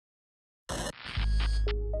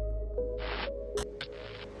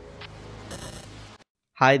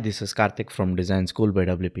Hi, this is Karthik from Design School by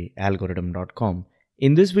WP-Algorithm.com.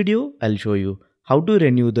 In this video, I'll show you how to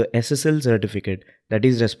renew the SSL certificate that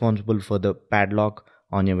is responsible for the padlock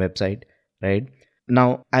on your website, right?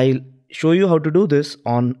 Now, I'll show you how to do this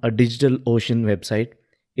on a DigitalOcean website.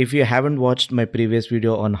 If you haven't watched my previous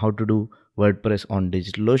video on how to do WordPress on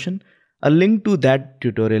DigitalOcean, a link to that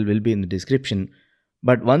tutorial will be in the description.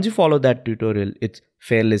 But once you follow that tutorial, it's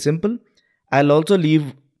fairly simple. I'll also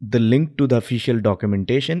leave the link to the official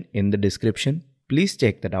documentation in the description. Please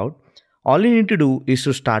check that out. All you need to do is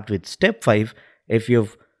to start with step 5 if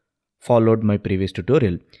you've followed my previous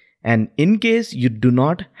tutorial. And in case you do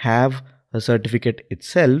not have a certificate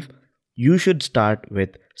itself, you should start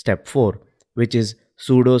with step 4, which is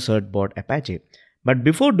sudo certbot apache. But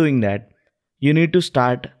before doing that, you need to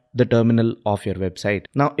start the terminal of your website.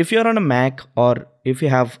 Now, if you're on a Mac or if you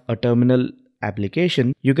have a terminal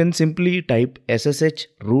application, you can simply type SSH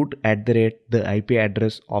root @ the IP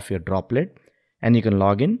address of your droplet and you can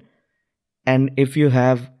log in. And if you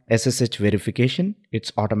have SSH verification,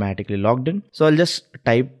 it's automatically logged in. So I'll just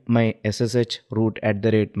type my SSH root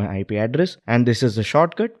 @ my IP address, and this is the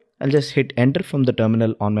shortcut. I'll just hit enter from the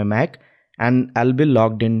terminal on my Mac and I'll be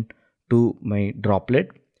logged in to my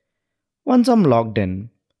droplet. Once I'm logged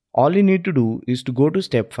in, all you need to do is to go to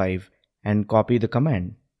step 5 and copy the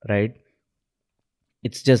command, right?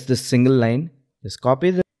 It's just this single line. Just copy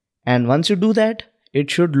this. And once you do that, it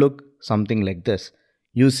should look something like this.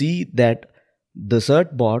 You see that the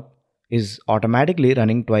cert bot is automatically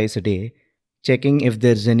running twice a day, checking if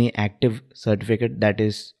there's any active certificate that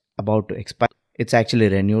is about to expire. It's actually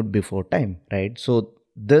renewed before time, right? So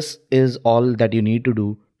this is all that you need to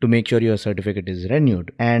do to make sure your certificate is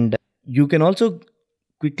renewed. And you can also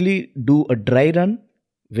quickly do a dry run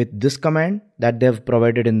with this command that they've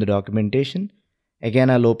provided in the documentation.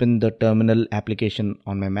 Again, I'll open the terminal application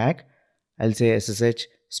on my Mac. I'll say SSH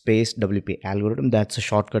space WP algorithm. That's a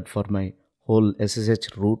shortcut for my whole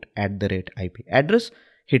SSH root @ IP address.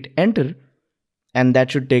 Hit enter and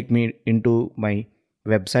that should take me into my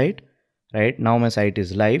website. Right now my site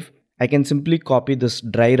is live. I can simply copy this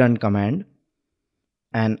dry run command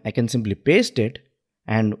and I can simply paste it.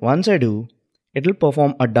 And once I do, it'll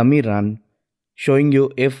perform a dummy run showing you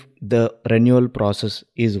if the renewal process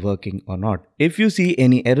is working or not. If you see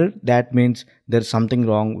any error, that means there's something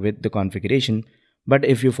wrong with the configuration. But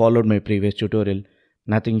if you followed my previous tutorial,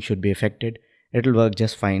 nothing should be affected. It'll work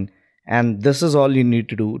just fine. And this is all you need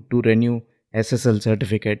to do to renew SSL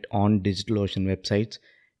certificate on DigitalOcean websites.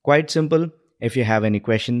 Quite simple. If you have any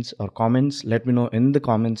questions or comments, let me know in the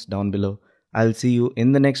comments down below. I'll see you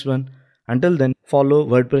in the next one. Until then, follow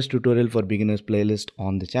WordPress tutorial for beginners playlist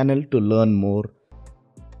on the channel to learn more